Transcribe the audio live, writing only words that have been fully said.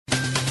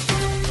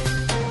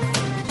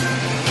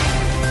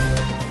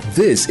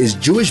This is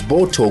Jewish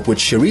Board Talk with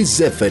Cherise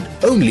Zifford,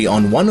 only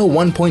on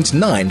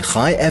 101.9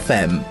 Chai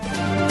FM.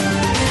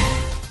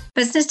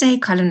 Business Day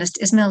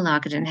columnist Ismail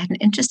Lagedin had an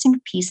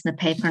interesting piece in the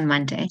paper on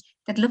Monday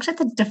that looked at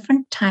the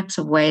different types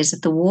of ways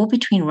that the war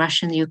between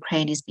Russia and the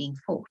Ukraine is being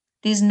fought.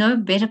 There's no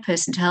better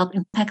person to help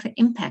impact the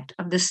impact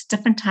of this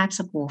different types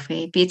of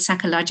warfare, be it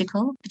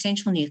psychological,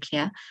 potential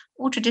nuclear,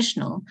 or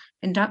traditional,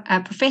 than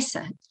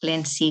Professor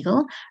Glen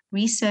Segell,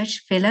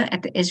 research fellow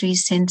at the Israel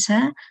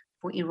Center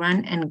for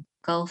Iran and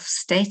Gulf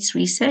States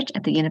Research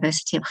at the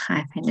University of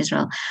Haifa in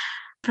Israel.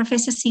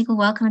 Professor Segell,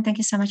 welcome and thank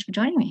you so much for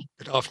joining me.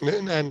 Good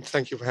afternoon and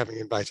thank you for having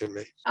invited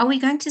me. Are we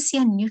going to see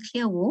a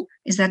nuclear war?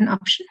 Is that an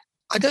option?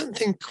 I don't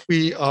think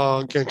we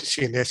are going to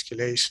see an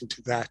escalation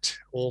to that.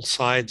 All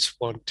sides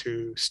want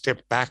to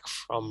step back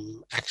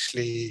from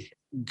actually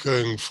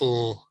going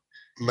full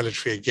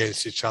military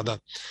against each other.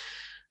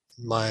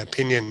 In my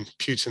opinion,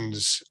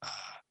 Putin's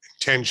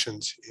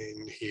intentions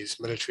in his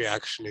military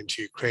action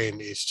into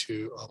Ukraine is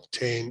to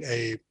obtain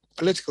a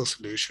political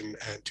solution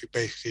and to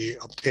basically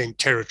obtain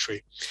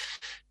territory.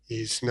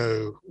 He's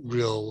no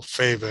real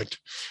favorite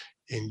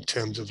in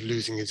terms of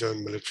losing his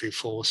own military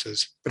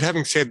forces. But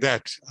having said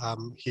that,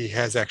 he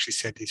has actually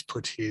said he's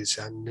put his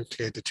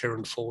nuclear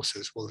deterrent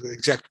forces, well, the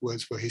exact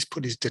words were he's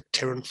put his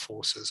deterrent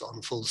forces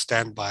on full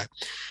standby,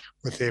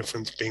 with the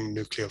reference being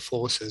nuclear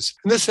forces.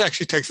 And this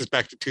actually takes us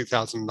back to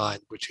 2009,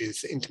 which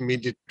is the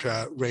intermediate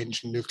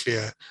range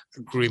nuclear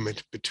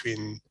agreement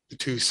between the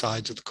two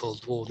sides of the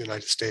Cold War, the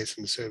United States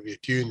and the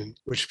Soviet Union,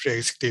 which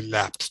basically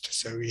lapsed.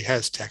 So he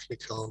has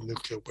tactical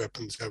nuclear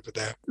weapons over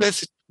there.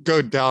 Let's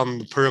go down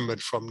the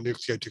pyramid from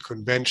nuclear to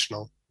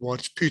conventional.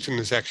 What Putin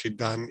has actually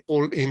done,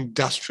 all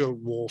industrial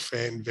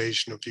warfare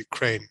invasion of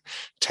Ukraine,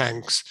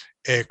 tanks,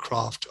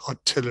 aircraft,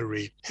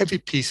 artillery, heavy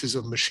pieces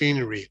of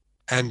machinery.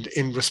 And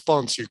in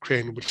response,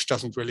 Ukraine, which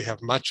doesn't really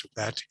have much of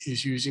that,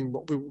 is using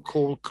what we would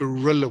call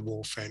guerrilla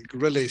warfare. And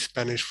guerrilla is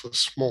Spanish for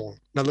small.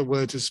 In other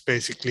words, it's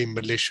basically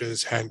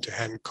militias,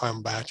 hand-to-hand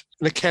combat.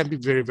 And it can be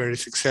very, very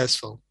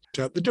successful.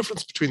 The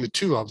difference between the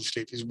two,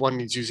 obviously, is one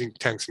is using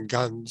tanks and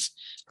guns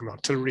and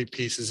artillery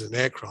pieces and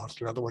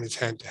aircraft. Another one is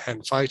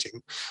hand-to-hand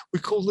fighting. We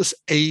call this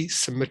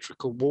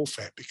asymmetrical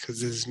warfare because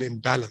there's an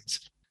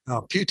imbalance.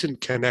 Now, Putin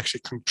can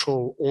actually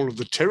control all of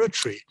the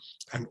territory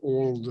and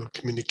all the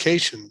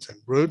communications and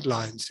road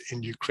lines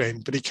in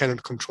Ukraine, but he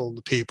cannot control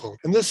the people.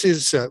 And this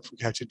is, if we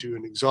had to do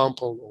an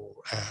example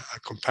or a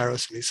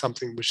comparison, is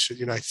something which the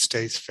United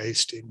States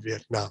faced in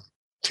Vietnam.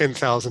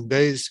 10,000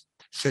 days,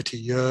 30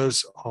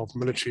 years of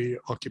military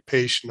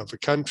occupation of a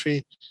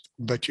country,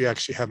 but you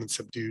actually haven't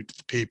subdued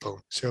the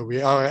people. So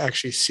we are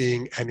actually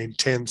seeing an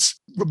intense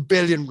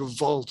rebellion,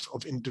 revolt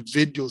of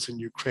individuals in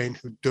Ukraine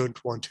who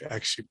don't want to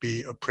actually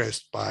be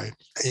oppressed by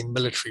a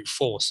military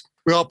force.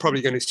 We are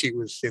probably going to see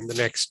within the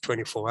next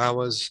 24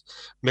 hours,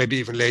 maybe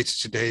even later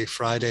today,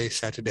 Friday,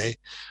 Saturday,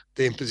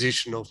 the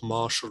imposition of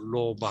martial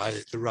law by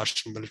the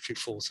Russian military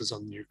forces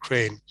on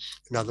Ukraine.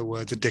 In other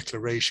words, a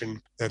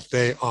declaration that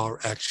they are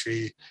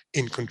actually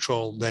in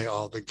control, they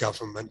are the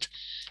government,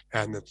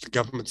 and that the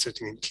government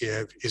sitting in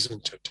Kiev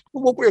isn't it.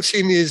 But what we have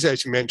seen is,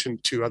 as you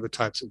mentioned, two other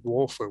types of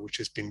warfare, which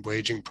has been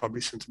waging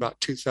probably since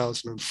about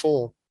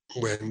 2004,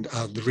 when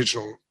the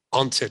original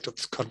onset of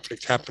this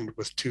conflict happened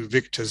with two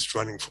victors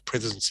running for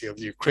presidency of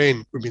the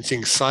Ukraine. We've been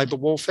seeing cyber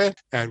warfare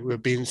and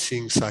we've been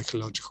seeing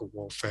psychological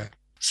warfare.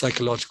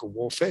 Psychological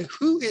warfare,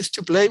 who is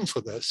to blame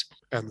for this?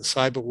 And the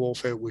cyber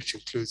warfare, which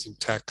includes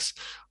attacks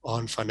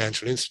on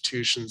financial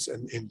institutions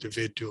and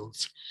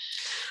individuals.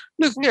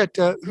 Looking at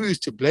who is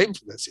to blame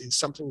for this is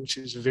something which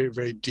is very,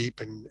 very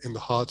deep in the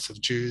hearts of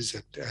Jews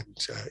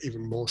and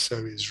even more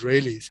so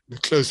Israelis. The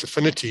close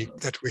affinity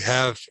that we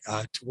have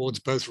towards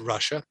both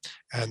Russia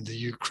and the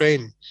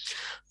Ukraine.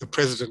 The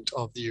president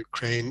of the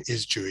Ukraine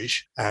is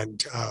Jewish,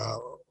 and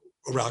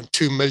around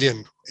 2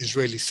 million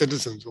Israeli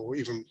citizens, or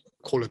even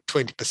call it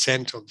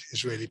 20% of the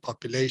Israeli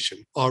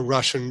population, are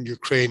Russian,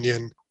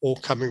 Ukrainian, or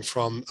coming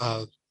from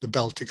the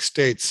Baltic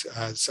states,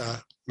 as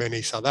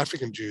many South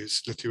African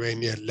Jews,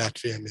 Lithuania,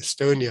 Latvia, and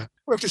Estonia.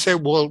 We have to say,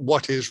 well,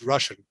 what is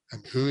Russian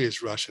and who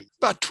is Russian?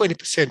 About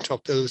 20%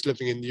 of those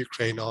living in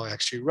Ukraine are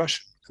actually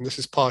Russian. And this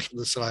is part of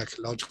the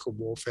psychological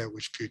warfare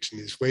which Putin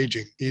is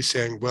waging. He's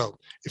saying, well,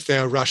 if they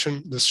are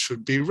Russian, this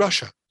should be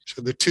Russia.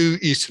 So the two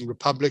Eastern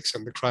republics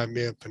and the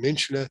Crimea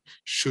Peninsula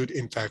should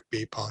in fact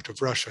be part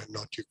of Russia,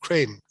 not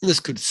Ukraine. And this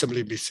could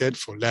similarly be said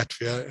for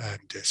Latvia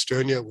and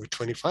Estonia, where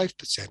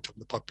 25% of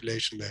the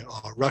population there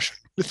are Russian.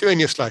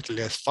 Lithuania slightly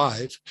less,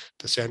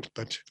 5%,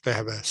 but they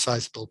have a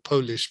sizable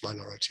Polish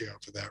minority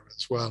over there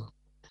as well.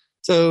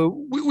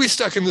 So we're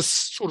stuck in this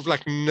sort of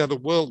like another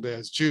world there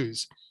as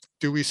Jews.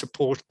 Do we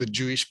support the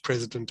Jewish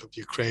president of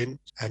Ukraine?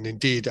 And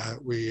indeed,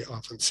 we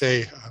often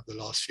say the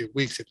last few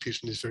weeks that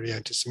Putin is very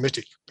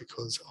anti-Semitic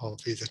because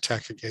of his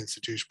attack against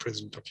the Jewish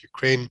president of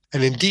Ukraine.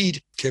 And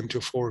indeed, attempt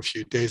to fore a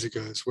few days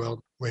ago as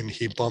well, when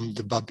he bombed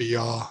the Babi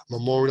Yar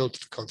memorial to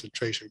the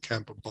concentration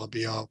camp of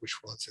Babi Yar, which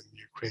was in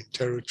Ukraine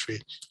territory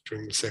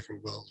during the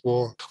Second World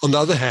War. On the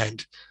other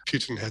hand,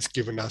 Putin has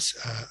given us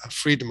a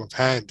freedom of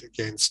hand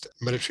against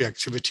military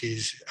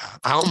activities,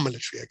 our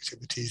military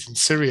activities in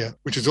Syria,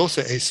 which is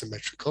also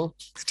asymmetrical.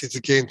 It is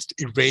against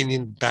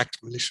Iranian-backed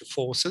militia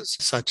forces,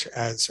 such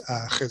as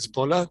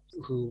Hezbollah,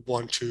 who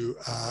want to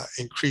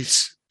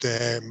increase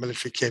their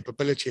military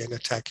capability and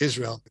attack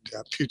Israel.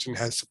 Putin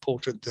has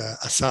supported the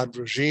Assad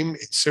regime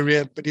in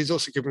Syria, but he's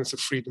also given us a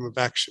freedom of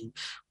action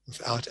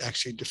without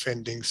actually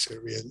defending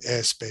Syrian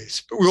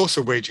airspace. But we're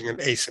also waging an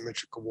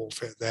asymmetrical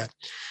warfare there.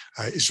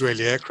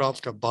 Israeli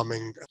aircraft are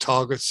bombing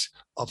targets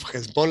of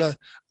Hezbollah,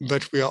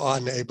 but we are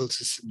unable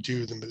to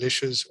subdue the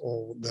militias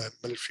or the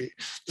military,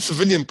 the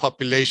civilian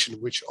population,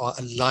 which are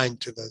aligned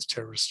to those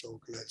terrorist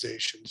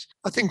organizations.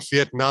 I think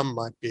Vietnam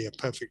might be a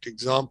perfect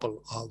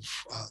example of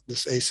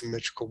this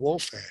asymmetrical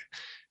warfare,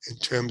 in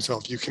terms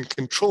of you can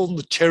control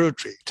the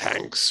territory,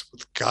 tanks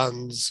with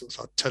guns, with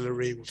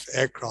artillery, with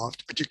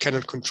aircraft, but you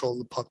cannot control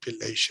the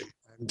population.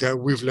 And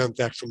we've learned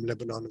that from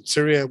Lebanon and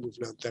Syria. We've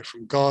learned that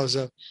from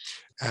Gaza.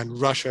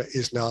 And Russia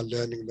is now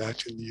learning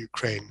that in the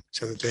Ukraine,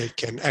 so that they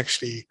can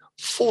actually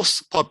force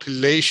the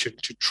population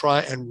to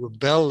try and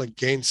rebel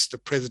against the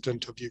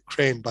president of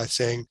Ukraine by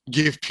saying,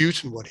 give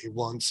Putin what he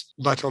wants.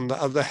 But on the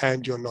other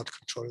hand, you're not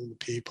controlling the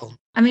people.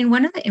 I mean,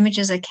 one of the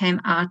images that came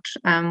out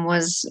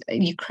was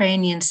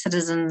Ukrainian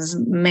citizens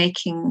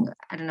making,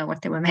 I don't know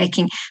what they were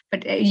making,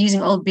 but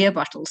using old beer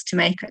bottles to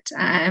make it.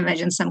 I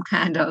imagine some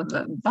kind of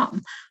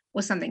bomb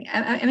or something.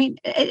 I mean,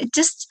 it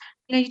just,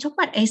 you talk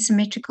about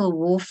asymmetrical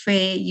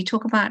warfare. You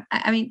talk about,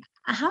 I mean,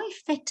 how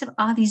effective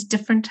are these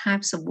different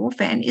types of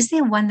warfare? And is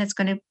there one that's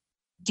going to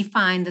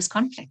define this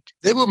conflict?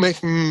 They were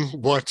making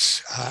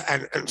what,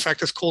 and in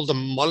fact, it's called the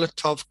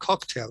Molotov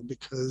cocktail,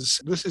 because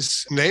this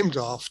is named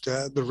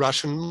after the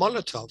Russian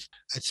Molotov.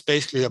 It's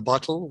basically a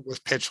bottle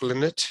with petrol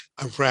in it,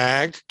 a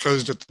rag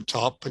closed at the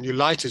top, and you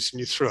light it and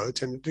you throw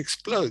it and it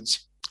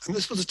explodes. And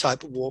this was a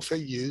type of warfare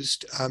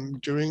used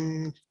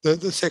during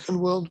the Second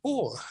World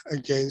War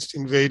against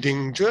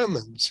invading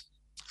Germans,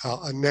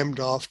 named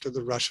after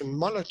the Russian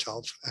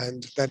Molotov.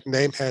 And that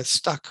name has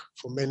stuck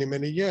for many,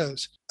 many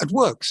years. It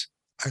works.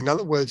 In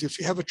other words, if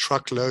you have a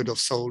truckload of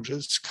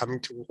soldiers coming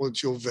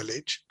towards your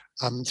village,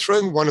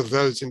 throwing one of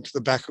those into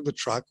the back of the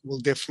truck will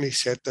definitely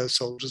set those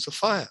soldiers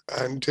afire.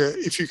 And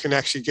if you can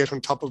actually get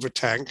on top of a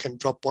tank and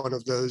drop one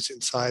of those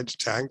inside the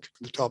tank,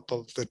 the top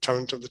of the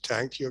turret of the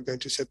tank, you're going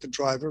to set the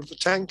driver of the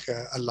tank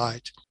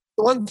alight.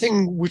 The one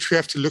thing which we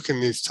have to look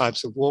in these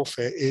types of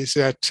warfare is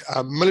that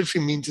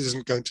military means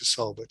isn't going to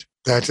solve it.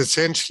 That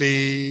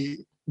essentially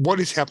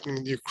what is happening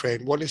in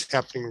Ukraine, what is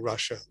happening in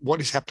Russia,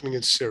 what is happening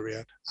in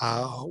Syria,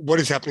 what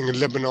is happening in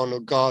Lebanon or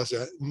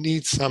Gaza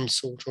needs some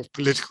sort of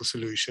political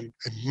solution.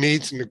 It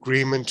needs an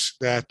agreement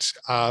that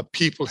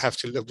people have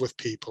to live with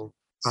people.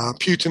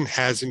 Putin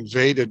has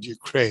invaded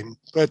Ukraine,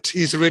 but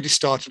he's already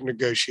started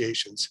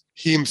negotiations.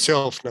 He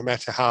himself, no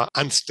matter how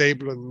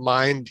unstable in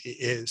mind he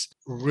is,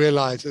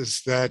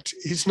 realizes that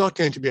he's not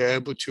going to be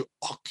able to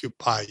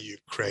occupy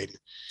Ukraine.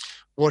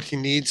 What he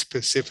needs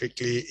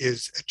specifically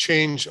is a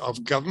change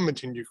of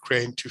government in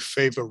Ukraine to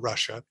favor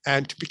Russia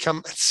and to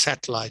become a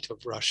satellite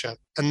of Russia,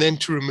 and then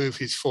to remove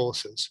his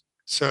forces.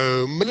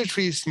 So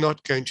military is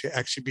not going to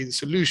actually be the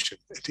solution.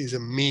 It is a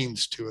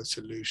means to a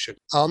solution.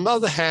 On the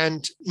other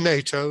hand,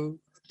 NATO,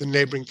 the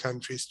neighboring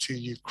countries to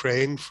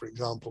Ukraine, for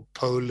example,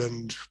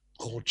 Poland,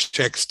 or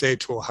Czech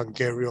state, or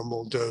Hungary, or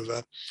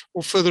Moldova,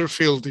 or further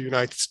afield, the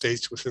United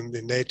States within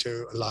the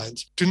NATO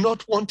alliance, do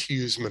not want to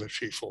use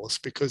military force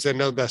because they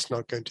know that's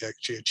not going to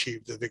actually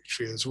achieve the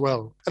victory as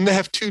well. And they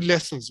have two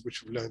lessons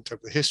which we've learned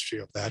over the history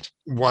of that.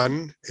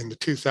 One, in the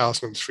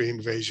 2003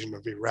 invasion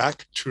of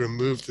Iraq, to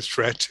remove the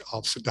threat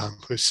of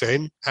Saddam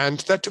Hussein. And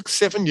that took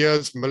 7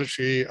 years,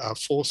 military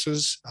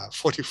forces,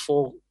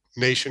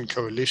 44-nation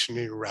coalition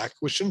in Iraq,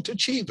 which didn't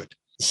achieve it.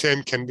 The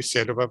same can be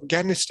said of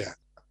Afghanistan.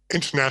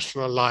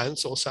 International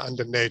alliance, also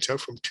under NATO,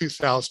 from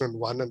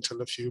 2001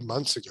 until a few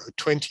months ago,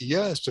 20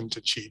 years didn't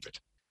achieve it.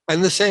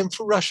 And the same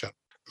for Russia.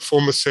 The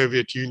former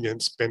Soviet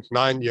Union spent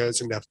 9 years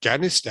in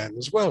Afghanistan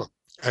as well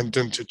and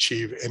didn't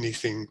achieve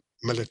anything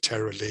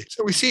militarily.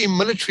 So we see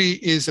military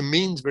is a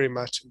means very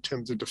much in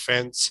terms of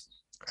defense.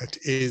 It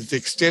is the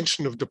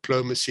extension of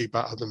diplomacy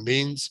by other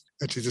means.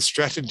 It is a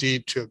strategy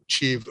to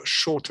achieve a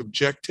short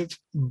objective,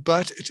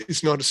 but it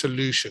is not a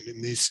solution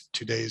in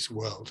today's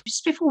world.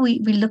 Just before we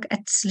look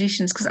at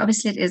solutions, because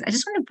obviously it is, I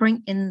just want to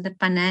bring in the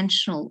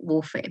financial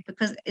warfare,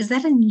 because is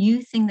that a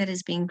new thing that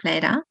is being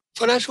played out?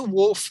 Financial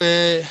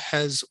warfare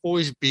has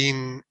always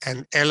been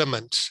an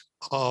element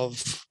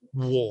of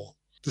war.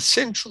 The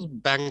central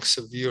banks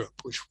of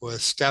Europe, which were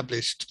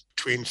established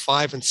between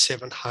 500 and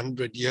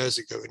 700 years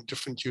ago in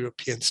different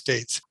European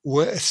states,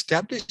 were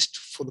established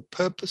for the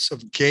purpose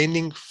of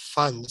gaining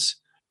funds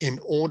in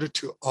order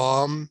to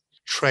arm,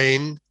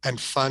 train, and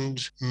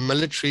fund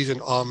militaries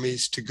and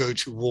armies to go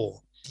to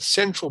war. The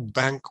central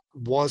bank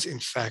was, in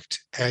fact,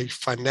 a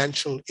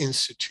financial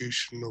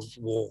institution of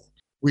war.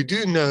 We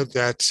do know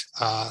that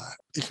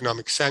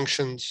economic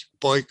sanctions,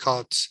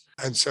 boycotts,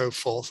 and so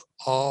forth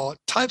are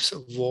types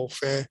of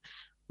warfare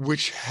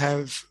which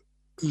have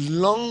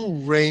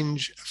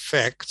long-range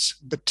effects,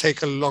 but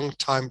take a long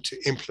time to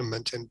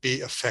implement and be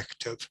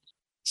effective.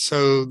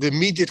 So the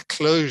immediate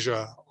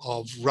closure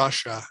of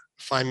Russia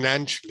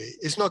financially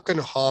is not going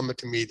to harm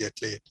it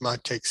immediately. It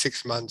might take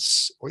 6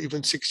 months or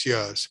even 6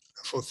 years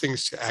for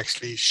things to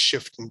actually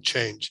shift and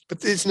change. But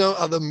there's no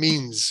other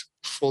means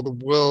for the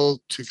world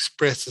to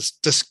express its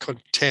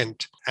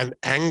discontent and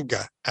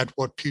anger at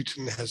what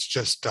Putin has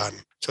just done.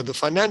 So the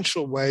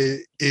financial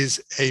way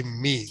is a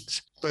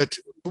means. But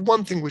the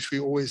one thing which we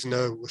always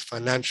know with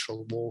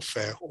financial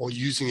warfare or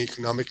using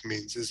economic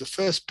means is the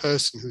first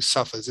person who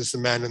suffers is the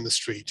man in the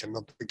street and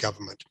not the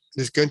government.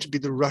 It is going to be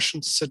the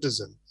Russian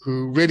citizen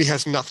who really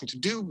has nothing to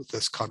do with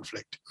this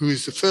conflict, who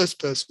is the first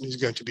person who's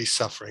going to be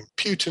suffering.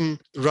 Putin,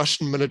 the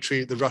Russian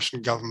military, the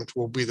Russian government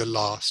will be the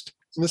last.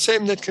 And the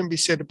same that can be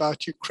said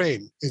about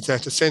Ukraine is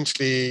that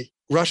essentially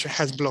Russia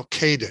has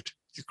blockaded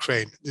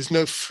Ukraine. There's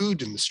no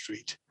food in the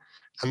street.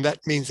 And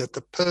that means that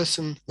the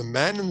person, the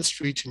man in the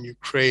street in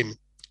Ukraine,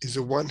 is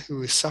the one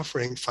who is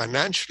suffering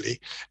financially,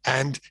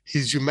 and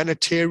his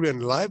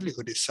humanitarian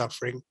livelihood is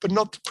suffering, but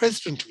not the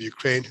president of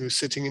Ukraine who's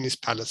sitting in his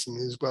palace and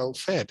is well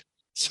fed.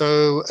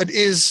 So it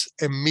is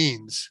a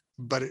means,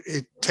 but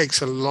it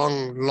takes a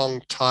long,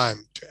 long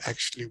time to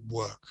actually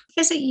work.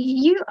 Yes,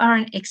 you are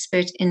an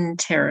expert in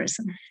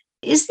terrorism.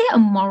 Is there a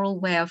moral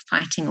way of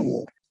fighting a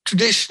war?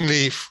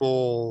 Traditionally,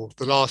 for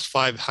the last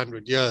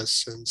 500 years,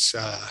 since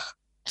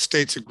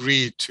states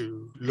agreed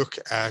to look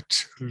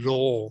at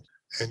law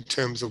in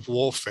terms of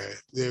warfare,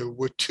 there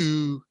were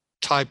two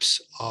types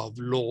of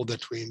law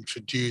that were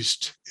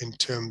introduced in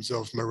terms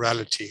of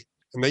morality.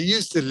 And they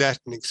used the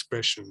Latin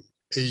expression,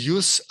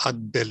 jus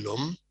ad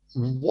bellum,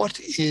 what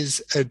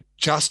is a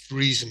just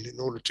reason in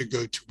order to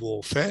go to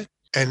warfare,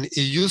 and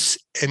jus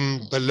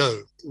in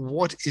bello,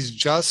 what is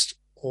just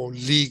or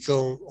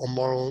legal or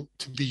moral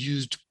to be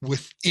used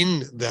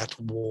within that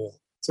war.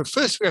 So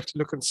first we have to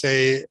look and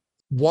say,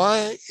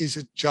 why is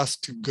it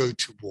just to go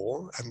to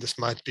war? And this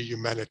might be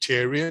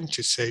humanitarian,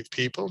 to save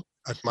people.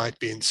 It might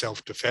be in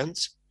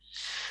self-defense.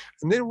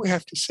 And then we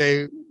have to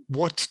say,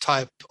 what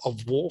type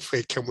of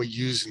warfare can we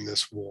use in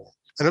this war?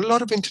 And a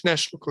lot of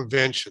international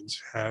conventions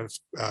have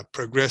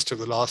progressed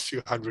over the last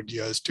few hundred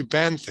years to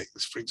ban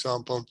things. For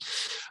example,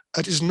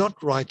 it is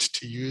not right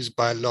to use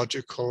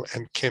biological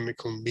and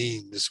chemical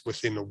means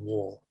within a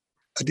war.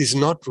 It is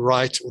not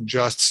right or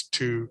just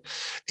to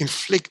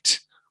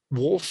inflict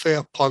warfare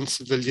upon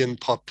civilian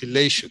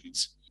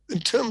populations. In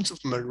terms of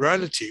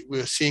morality,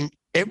 we're seeing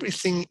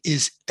everything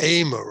is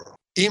amoral,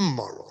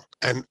 immoral,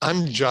 and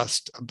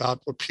unjust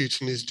about what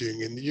Putin is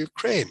doing in the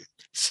Ukraine.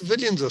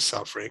 Civilians are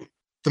suffering.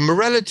 The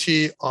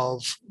morality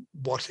of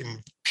what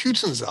in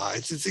Putin's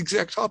eyes is the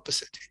exact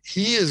opposite.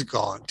 He has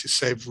gone to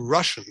save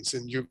Russians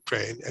in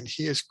Ukraine, and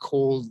he has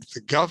called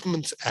the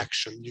government's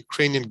action,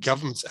 Ukrainian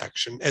government's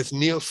action, as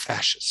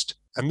neo-fascist.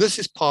 And this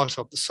is part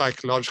of the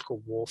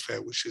psychological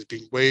warfare which has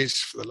been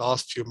waged for the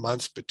last few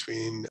months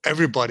between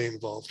everybody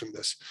involved in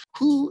this.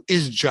 Who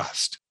is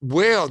just?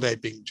 Where are they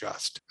being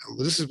just? And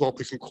this is what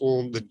we can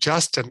call the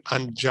just and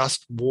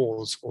unjust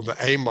wars, or the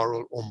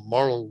amoral or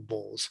moral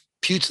wars.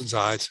 Putin's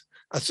eyes,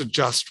 that's a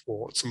just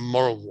war, it's a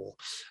moral war,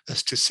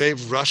 as to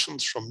save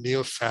Russians from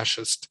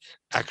neo-fascist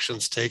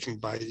actions taken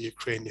by the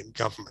Ukrainian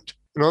government.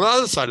 And on the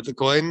other side of the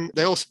coin,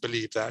 they also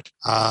believe that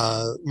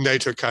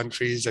NATO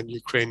countries and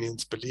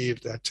Ukrainians believe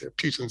that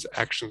Putin's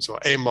actions are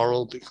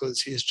amoral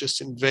because he has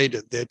just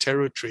invaded their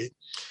territory.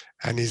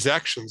 And his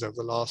actions over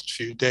the last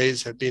few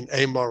days have been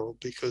amoral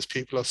because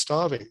people are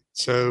starving.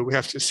 So we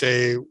have to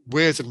say,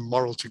 where is it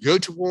moral to go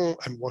to war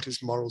and what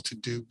is moral to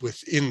do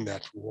within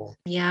that war?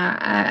 Yeah,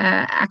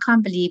 I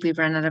can't believe we've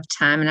run out of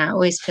time. And I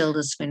always feel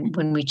this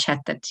when we chat,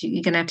 that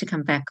you're going to have to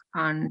come back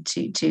on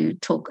to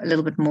talk a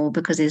little bit more,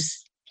 because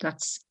there's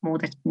lots more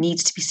that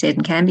needs to be said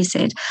and can be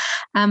said.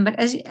 But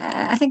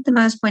I think the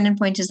most poignant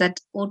point is that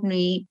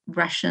ordinary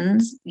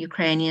Russians,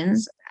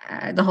 Ukrainians,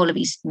 the whole of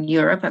Eastern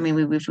Europe, I mean,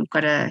 we've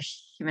got a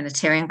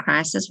humanitarian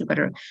crisis, we've got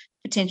a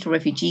potential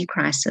refugee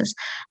crisis,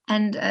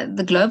 and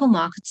the global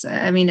markets,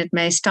 I mean, it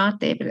may start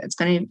there, but it's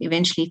going to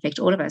eventually affect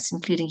all of us,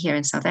 including here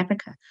in South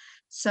Africa.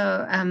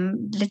 So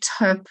let's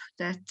hope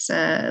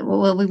that,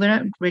 well, we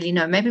don't really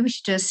know. Maybe we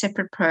should do a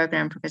separate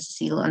program, Professor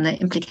Segell, on the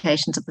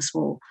implications of this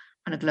war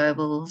on a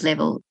global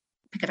level.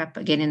 Pick it up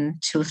again in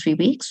 2 or 3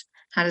 weeks.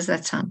 How does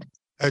that sound?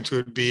 It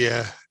would be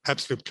an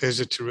absolute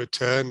pleasure to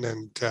return,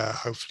 and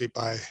hopefully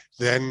by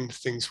then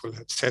things will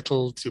have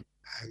settled,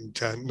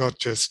 and not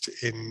just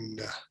in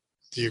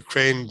the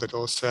Ukraine, but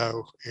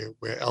also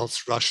where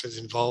else Russia is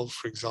involved,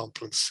 for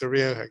example, in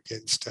Syria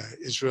against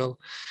Israel.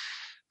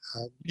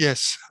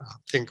 Yes, I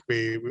think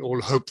we all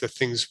hope that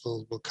things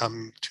will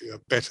come to a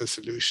better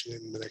solution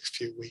in the next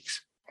few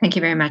weeks. Thank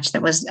you very much.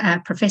 That was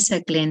Professor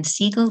Glen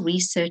Segell,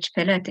 Research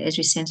Fellow at the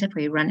Esri Center for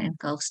Iran and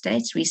Gulf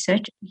States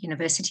Research,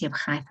 University of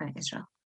Haifa, Israel.